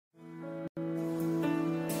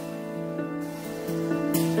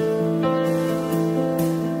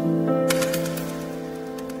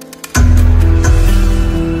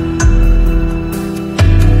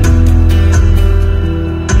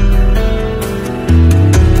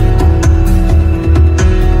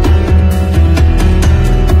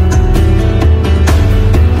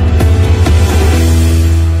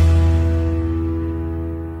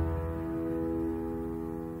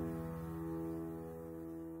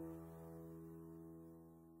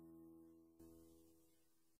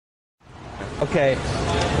Okay.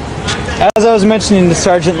 As I was mentioning to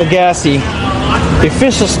Sergeant Lagasse, the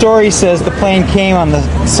official story says the plane came on the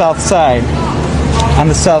south side.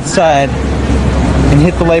 And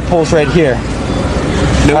hit the light poles right here.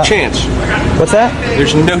 No chance. What's that?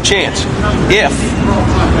 There's no chance. If,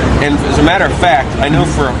 and as a matter of fact, I know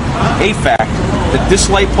for a fact that this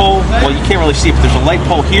light pole, well, you can't really see it, but there's a light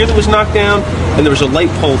pole here that was knocked down, and there was a light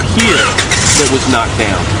pole here that was knocked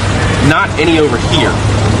down. Not any over here.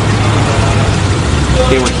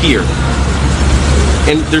 They were here.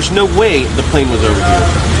 And there's no way the plane was over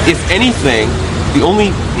here. If anything, the only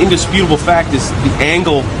indisputable fact is the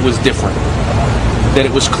angle was different. That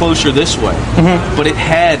it was closer this way. But it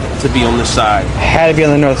had to be on this side. Had to be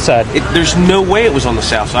on the north side. There's no way it was on the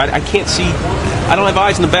south side. I can't see. I don't have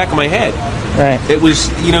eyes in the back of my head. Right. It was,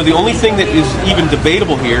 you know, the only thing that is even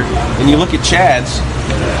debatable here, and you look at Chad's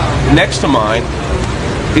next to mine,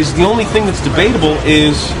 is the only thing that's debatable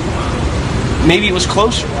is maybe it was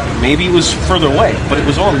closer. Maybe it was further away, but it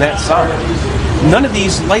was on that side. None of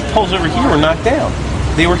these light poles over here were knocked down.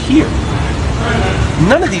 They were here.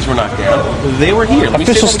 None of these were knocked down. They were here.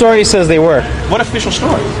 Official story says they were. What official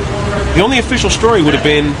story? The only official story would have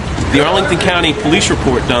been the Arlington County police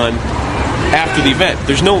report done after the event.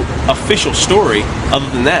 There's no official story other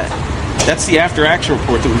than that. That's the after-action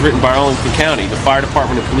report that was written by Arlington County, the fire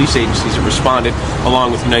department and police agencies that responded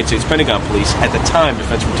along with the United States Pentagon police, at the time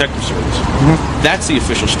Defense Protective Service. That's the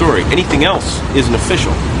official story. Anything else isn't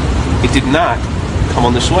official. It did not come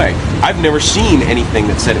on this way. I've never seen anything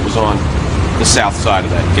that said it was on the south side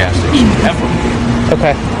of that gas station, ever.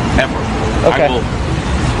 Okay. Ever. Okay.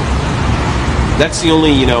 That's the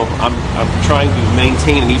only, you know, I'm trying to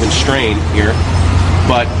maintain an even strain here,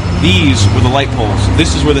 but these were the light poles.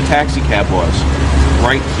 This is where the taxi cab was,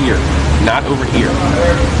 right here, not over here.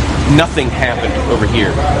 Nothing happened over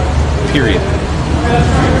here, period.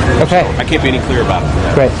 Okay. So I can't be any clearer about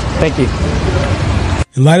it. Great, thank you.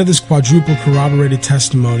 In light of this quadruple corroborated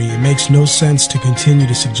testimony, it makes no sense to continue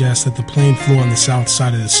to suggest that the plane flew on the south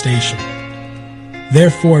side of the station.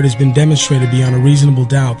 Therefore, it has been demonstrated beyond a reasonable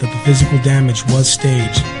doubt that the physical damage was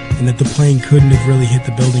staged and that the plane couldn't have really hit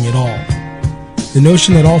the building at all. The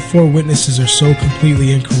notion that all four witnesses are so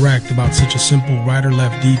completely incorrect about such a simple right or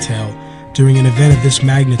left detail during an event of this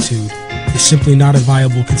magnitude is simply not a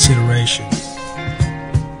viable consideration.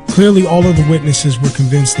 Clearly, all of the witnesses were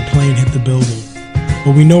convinced the plane hit the building.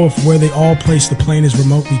 But we know if where they all place the plane is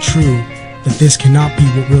remotely true, that this cannot be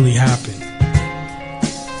what really happened.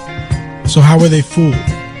 So how were they fooled?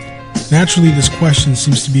 Naturally, this question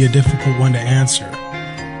seems to be a difficult one to answer.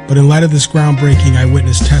 But in light of this groundbreaking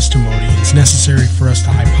eyewitness testimony, it's necessary for us to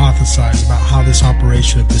hypothesize about how this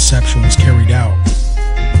operation of deception was carried out.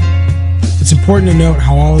 It's important to note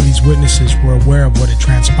how all of these witnesses were aware of what had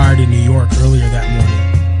transpired in New York earlier that morning.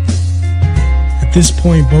 At this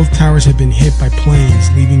point, both towers had been hit by planes,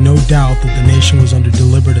 leaving no doubt that the nation was under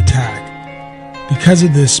deliberate attack. Because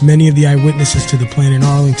of this, many of the eyewitnesses to the plane in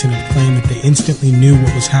Arlington have claimed that they instantly knew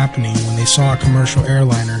what was happening when they saw a commercial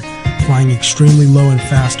airliner flying extremely low and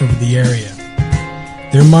fast over the area.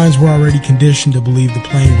 Their minds were already conditioned to believe the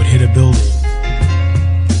plane would hit a building.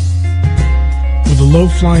 With a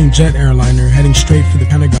low-flying jet airliner heading straight for the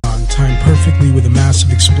Pentagon, timed perfectly with a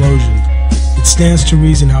massive explosion, it stands to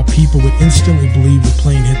reason how people would instantly believe the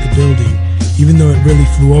plane hit the building, even though it really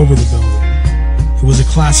flew over the building. It was a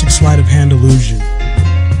classic sleight of hand illusion.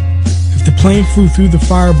 If the plane flew through the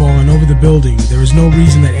fireball and over the building, there is no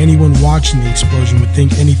reason that anyone watching the explosion would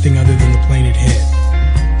think anything other than the plane had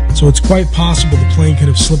hit. So it's quite possible the plane could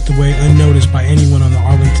have slipped away unnoticed by anyone on the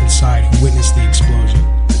Arlington side who witnessed the explosion.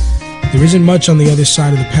 There isn't much on the other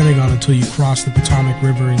side of the Pentagon until you cross the Potomac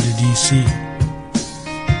River into D.C.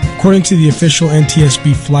 According to the official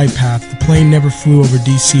NTSB flight path, the plane never flew over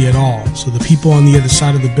D.C. at all, so the people on the other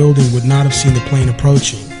side of the building would not have seen the plane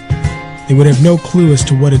approaching. They would have no clue as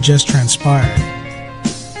to what had just transpired.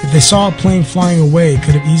 If they saw a plane flying away, it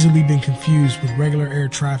could have easily been confused with regular air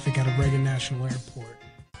traffic at a Reagan National Airport.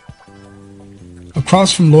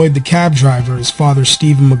 Across from Lloyd the cab driver is Father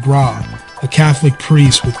Stephen McGraw, a Catholic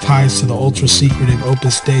priest with ties to the ultra-secretive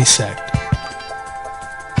Opus Dei sect.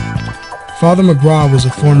 Father McGraw was a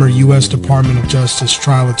former U.S. Department of Justice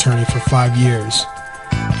trial attorney for 5 years.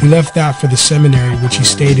 He left that for the seminary, which he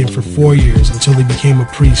stayed in for 4 years until he became a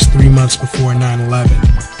priest 3 months before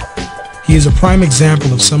 9/11. He is a prime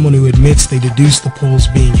example of someone who admits they deduced the poles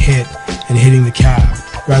being hit and hitting the cab,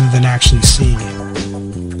 rather than actually seeing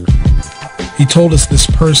it. He told us this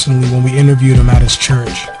personally when we interviewed him at his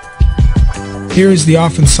church. Here is the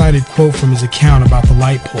often cited quote from his account about the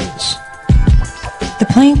light poles. The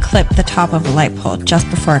plane clipped the top of a light pole just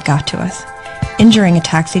before it got to us. injuring a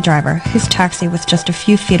taxi driver whose taxi was just a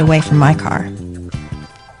few feet away from my car.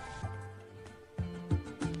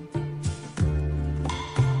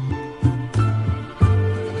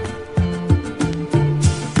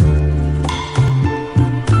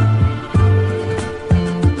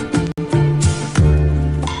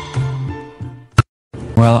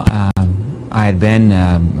 Well, I had been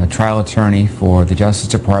a trial attorney for the Justice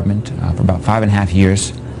Department for about 5.5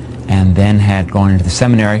 years, and then had gone into the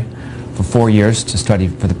seminary for 4 years to study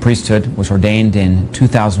for the priesthood. Was ordained in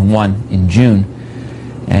 2001 in June,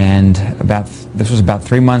 and this was about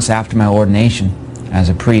 3 months after my ordination as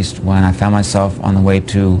a priest when I found myself on the way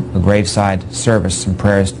to a graveside service, some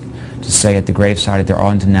prayers to say at the graveside at the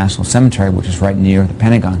Arlington National Cemetery, which is right near the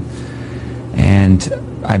Pentagon. And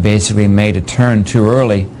I basically made a turn too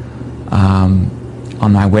early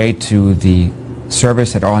on my way to the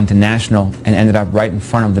service at Arlington National and ended up right in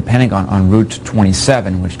front of the Pentagon on Route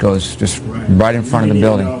 27, which goes just right in front of the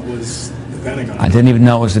building. You didn't even know it was the Pentagon. I didn't even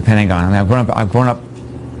know it was the Pentagon. I mean, I've grown up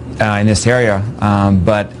in this area,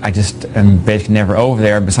 but I just am basically never over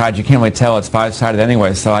there. Besides, you can't really tell it's five-sided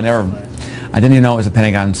anyway, so I didn't even know it was the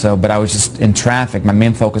Pentagon. So, but I was just in traffic. My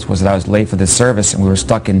main focus was that I was late for this service, and we were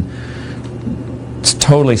stuck in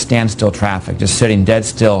totally standstill traffic, just sitting dead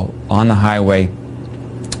still on the highway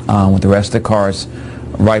with the rest of the cars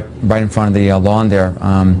right in front of the lawn there.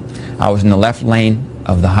 I was in the left lane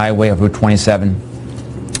of the highway of Route 27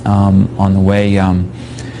 on the way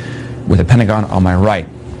with the Pentagon on my right.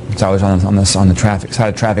 So I was on the traffic side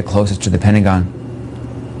of traffic closest to the Pentagon.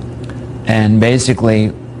 And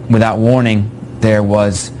basically, without warning, there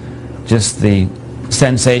was just the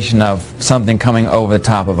sensation of something coming over the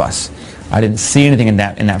top of us. I didn't see anything in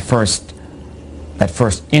that first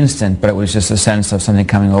instant, but it was just a sense of something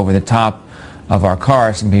coming over the top of our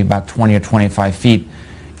cars, maybe about 20 or 25 feet.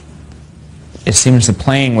 It seems the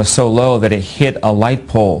plane was so low that it hit a light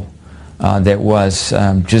pole that was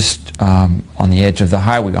just on the edge of the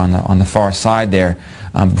highway, on the far side there.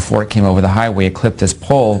 Before it came over the highway, it clipped this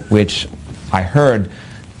pole, which I heard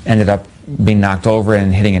ended up being knocked over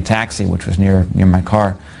and hitting a taxi, which was near my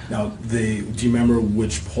car. Now, do you remember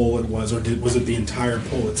which pole it was, or was it the entire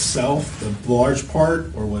pole itself, the large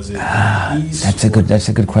part, or was it a piece? That's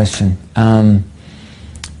a good question. My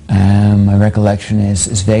recollection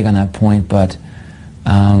is vague on that point, but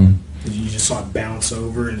you just saw it bounce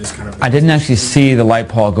over and just kind of... I didn't actually see the light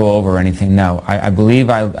pole go over or anything. No, I believe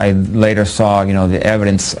I later saw the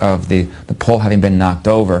evidence of the pole having been knocked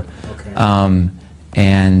over. Okay.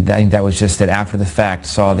 And I think that was just that after the fact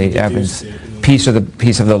saw the evidence piece of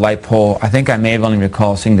the light pole. I think I may have only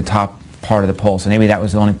recalled seeing the top part of the pole, so maybe that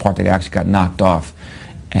was the only part that actually got knocked off.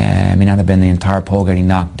 It may not have been the entire pole getting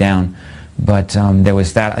knocked down, but there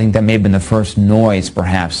was that. I think that may have been the first noise,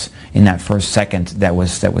 perhaps, in that first second that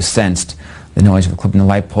was sensed, the noise of clipping the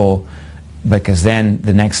light pole. Because then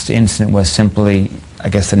the next incident was simply, I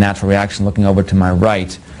guess, the natural reaction, looking over to my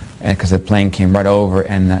right, and because the plane came right over,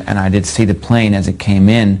 and I did see the plane as it came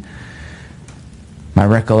in. My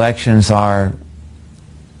recollections are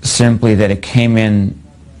simply that it came in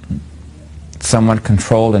somewhat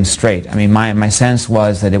controlled and straight. I mean, my sense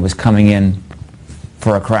was that it was coming in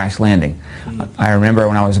for a crash landing. I remember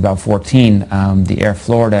when I was about 14, the Air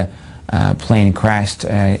Florida plane crashed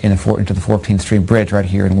into the 14th Street Bridge right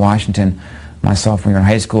here in Washington, my sophomore year in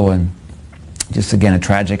high school, and just again a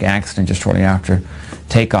tragic accident just shortly after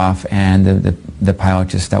takeoff, and the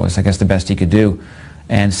pilot that was, I guess, the best he could do.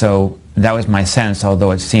 And so that was my sense,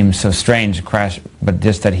 although it seemed so strange to crash, but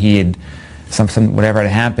just that he had, whatever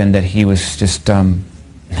had happened, that he was just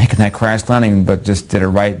making that crash landing, but just did it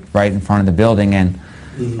right in front of the building, and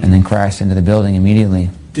then crashed into the building immediately.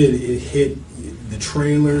 Did it hit the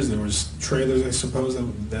trailers? There was trailers, I suppose,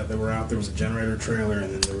 that were out. There was a generator trailer,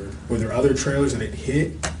 and then were there other trailers that it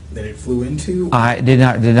hit, that it flew into? I did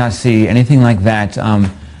not see anything like that.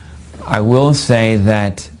 I will say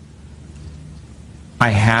that I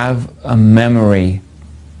have a memory,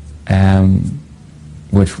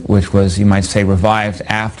 which was, you might say, revived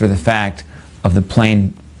after the fact, of the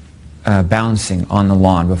plane bouncing on the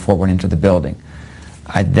lawn before it went into the building.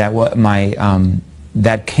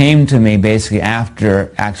 That came to me basically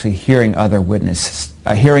after actually hearing other witnesses,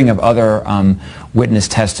 hearing of other witness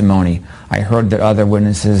testimony. I heard that other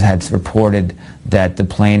witnesses had reported that the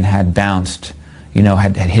plane had bounced,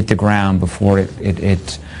 had hit the ground before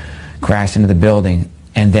it crashed into the building.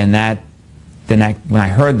 And then when I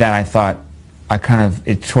heard that, I thought,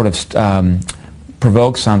 it sort of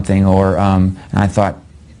provoked something, and I thought,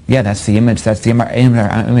 yeah, that's the image. That's the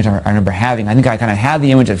image I remember having. I think I kind of had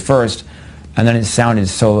the image at first, and then it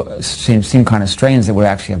seemed kind of strange that it would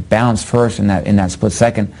actually have bounced first in that split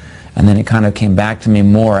second, And then it kind of came back to me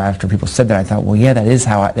more after people said that. I thought, well, yeah, that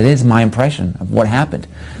is my impression of what happened.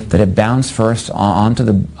 That it bounced first hit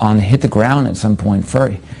the ground at some point,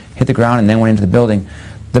 hit the ground and then went into the building.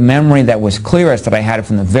 The memory that was clearest that I had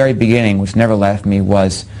from the very beginning, which never left me,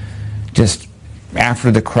 was just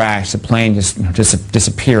after the crash, the plane just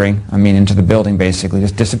disappearing. I mean, into the building basically,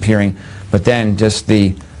 just disappearing. But then just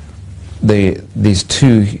these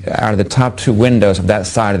two, out of the top two windows of that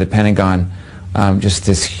side of the Pentagon, just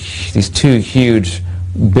these two huge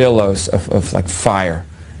billows of like fire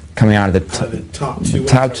coming out of the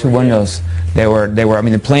top two windows. They were. I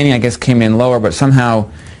mean, the planing I guess came in lower, but somehow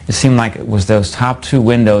it seemed like it was those top two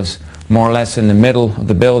windows, more or less in the middle of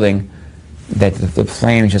the building, that the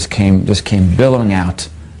flame just came billowing out,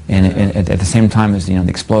 and at the same time as the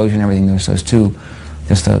explosion and everything. There was those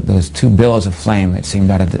two billows of flame. It seemed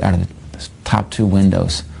out of the top two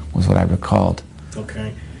windows was what I recalled.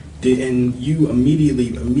 Okay. And you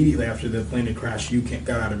immediately after the plane had crashed, you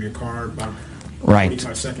got out of your car about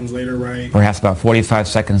 45 seconds later, right? Perhaps about 45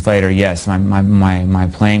 seconds later, yes.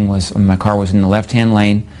 My car was in the left-hand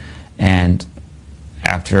lane, and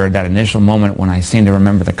after that initial moment when I seemed to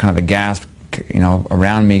remember the kind of the gasp,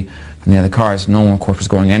 around me from the other cars, no one, of course, was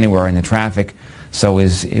going anywhere in the traffic. So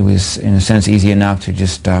it was in a sense easy enough to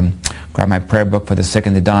just grab my prayer book for the sick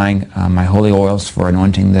and the dying, my holy oils for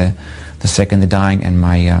anointing the sick and the dying, and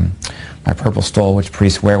my purple stole, which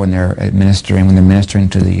priests wear when they're ministering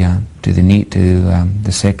to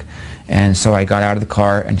the sick. And so I got out of the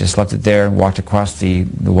car and just left it there and walked across the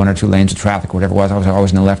one or two lanes of traffic, whatever it was. I was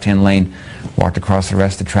always in the left-hand lane, walked across the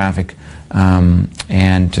rest of the traffic,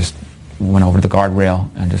 and just went over to the guardrail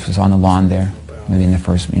and just was on the lawn there. Maybe in the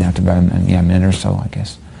first, after about a minute or so, I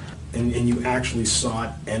guess. And you actually saw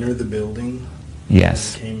it enter the building?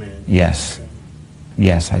 Yes. When it came in? Yes. Okay.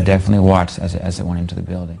 Yes, I definitely watched as it went into the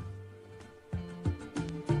building.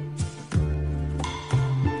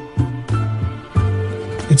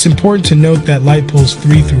 It's important to note that light poles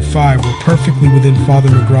 3 through 5 were perfectly within Father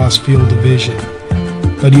McGraw's field of vision,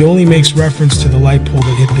 but he only makes reference to the light pole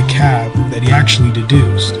that hit the cab that he actually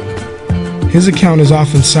deduced. His account is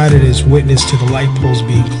often cited as witness to the light poles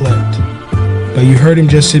being clipped, but you heard him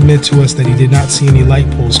just admit to us that he did not see any light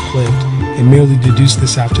poles clipped and merely deduced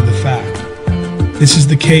this after the fact. This is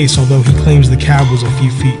the case, although he claims the cab was a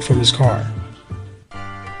few feet from his car.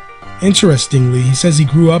 Interestingly, he says he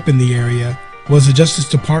grew up in the area, was a Justice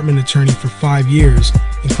Department attorney for 5 years,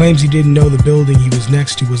 and claims he didn't know the building he was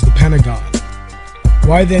next to was the Pentagon.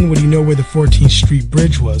 Why then would he know where the 14th Street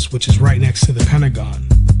Bridge was, which is right next to the Pentagon?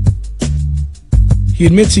 He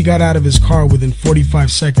admits he got out of his car within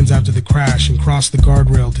 45 seconds after the crash and crossed the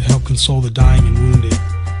guardrail to help console the dying and wounded.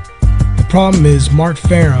 The problem is, Mark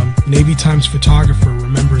Ferrum, Navy Times photographer,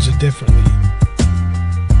 remembers it differently.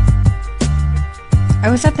 I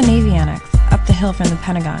was at the Navy Annex, up the hill from the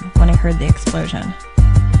Pentagon, when I heard the explosion.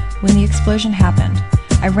 When the explosion happened,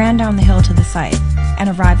 I ran down the hill to the site and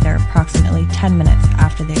arrived there approximately 10 minutes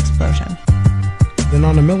after the explosion. Then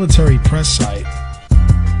on a military press site,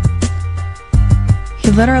 he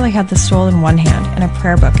literally had the stole in one hand and a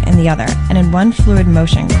prayer book in the other, and in one fluid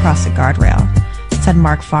motion crossed the guardrail, said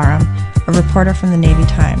Mark Ferrum, a reporter from the Navy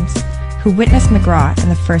Times, who witnessed McGraw in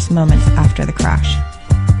the first moments after the crash.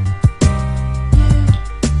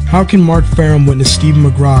 How can Mark Ferrum witness Stephen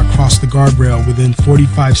McGraw cross the guardrail within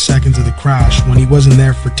 45 seconds of the crash when he wasn't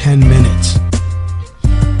there for 10 minutes?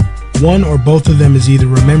 One or both of them is either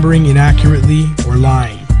remembering inaccurately or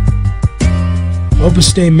lying.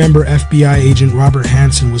 Opus Dei member FBI agent Robert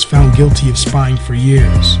Hansen was found guilty of spying for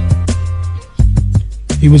years.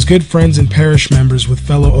 He was good friends and parish members with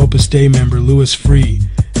fellow Opus Dei member Louis Freeh,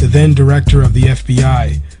 the then director of the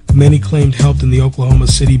FBI, who many claimed helped in the Oklahoma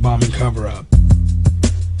City bombing cover-up.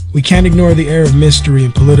 We can't ignore the air of mystery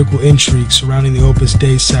and political intrigue surrounding the Opus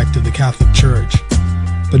Dei sect of the Catholic Church.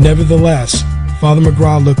 But nevertheless, Father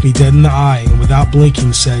McGraw looked me dead in the eye and without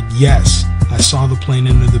blinking said, "Yes, I saw the plane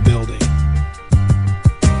enter the building."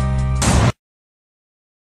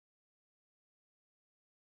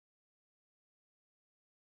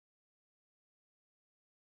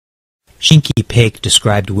 Shinky Paik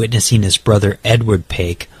described witnessing his brother Edward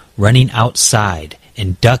Paik running outside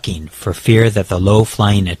and ducking for fear that the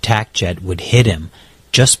low-flying attack jet would hit him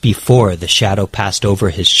just before the shadow passed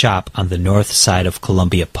over his shop on the north side of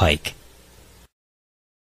Columbia Pike.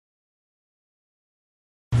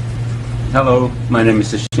 Hello, my name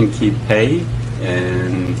is Shinky Paik,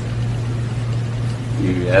 and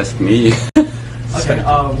you asked me. Okay,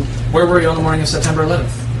 where were you on the morning of September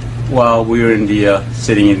 11th? Well, we were in the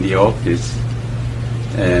sitting in the office,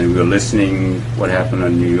 and we were listening what happened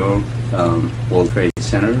in New York, World Trade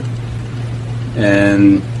Center,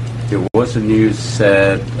 and there was a news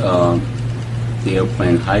said the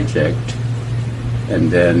airplane hijacked, and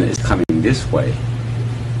then it's coming this way.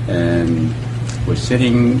 And we're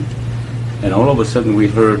sitting, and all of a sudden we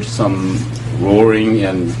heard some roaring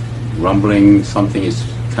and rumbling. Something is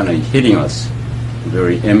kind of hitting us.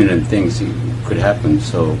 Very imminent things could happen.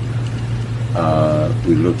 So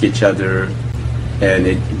we look at each other, and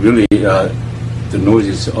it really, the noise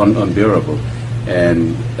is unbearable.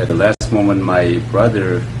 And at the last moment, my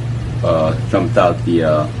brother jumped out the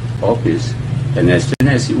office, and as soon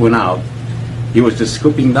as he went out, he was just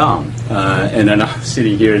scooping down. And then I was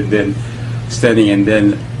sitting here and then standing, and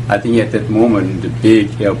then I think at that moment, the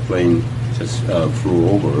big airplane just flew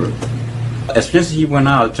over. As soon as he went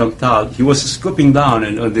out, jumped out, he was scooping down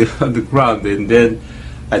and on the ground, and then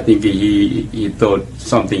I think he thought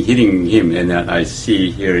something hitting him, and I see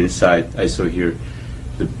here inside, I saw here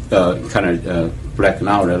the kind of blacking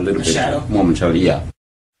out a little bit momentarily, yeah.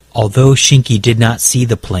 Although Shinky did not see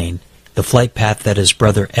the plane, the flight path that his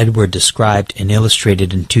brother Edward described and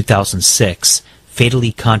illustrated in 2006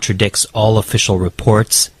 fatally contradicts all official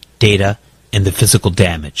reports, data, and the physical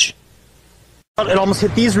damage. It almost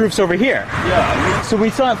hit these roofs over here. Yeah. So we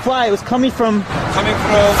saw it fly. It was coming from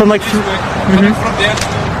like this way, coming from there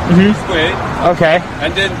to this way. Okay.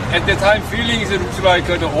 And then at the time, feeling it looks like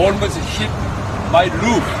it almost hit my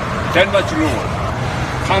roof. That much lower.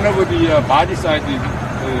 Kind of the body side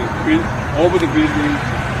over the building,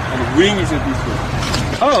 and the wing is this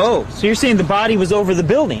way. Oh, so you're saying the body was over the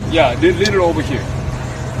building? Yeah, a little over here.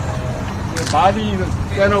 The body, the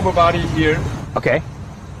stand over body here. Okay.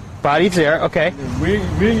 Body's there, okay. The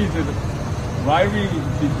wing is my wing.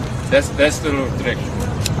 That's the direction.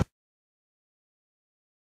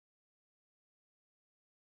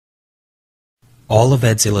 All of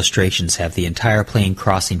Ed's illustrations have the entire plane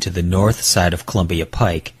crossing to the north side of Columbia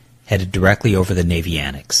Pike, headed directly over the Navy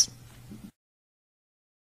Annex.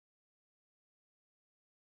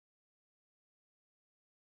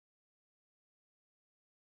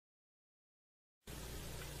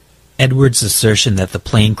 Edward's assertion that the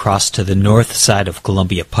plane crossed to the north side of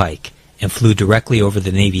Columbia Pike and flew directly over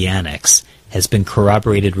the Navy Annex has been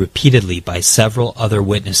corroborated repeatedly by several other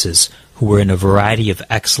witnesses who were in a variety of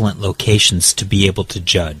excellent locations to be able to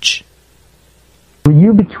judge. Were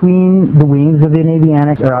you between the wings of the Navy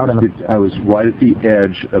Annex or out on the... I was right at the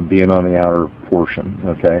edge of being on the outer portion,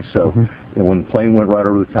 okay? So and when the plane went right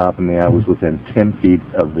over the top of me, I was within 10 feet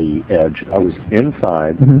of the edge. I was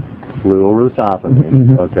inside, flew over the top of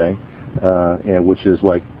me, okay? And which is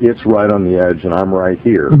like, it's right on the edge and I'm right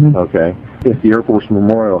here, okay? If the Air Force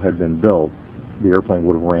Memorial had been built, the airplane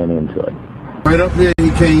would have ran into it. Right up there,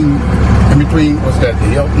 he came in between, what's that, the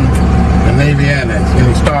Hilton and Navy Annex, and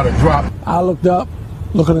he started dropping. I looked up,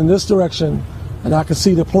 looking in this direction, and I could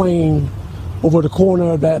see the plane over the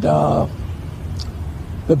corner of that,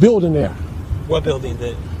 the building there. What building?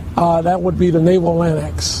 That would be the Naval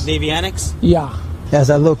Annex. Navy Annex? Yeah. As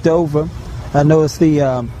I looked over, I noticed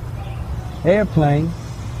the airplane,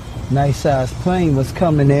 nice sized plane, was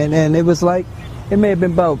coming in, and it was like, it may have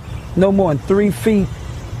been about no more than 3 feet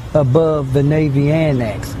above the Navy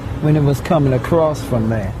Annex when it was coming across from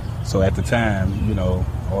there. So at the time, you know,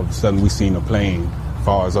 all of a sudden we seen a plane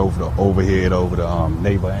far as over the overhead over the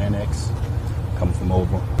Naval Annex coming from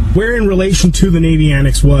over. Where in relation to the Navy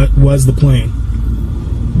Annex was the plane?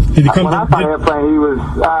 Did it come when I saw the airplane,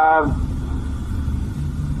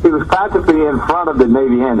 he was practically in front of the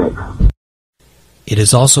Navy Annex. It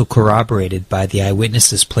is also corroborated by the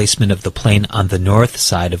eyewitness's placement of the plane on the north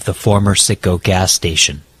side of the former Citgo gas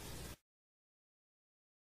station.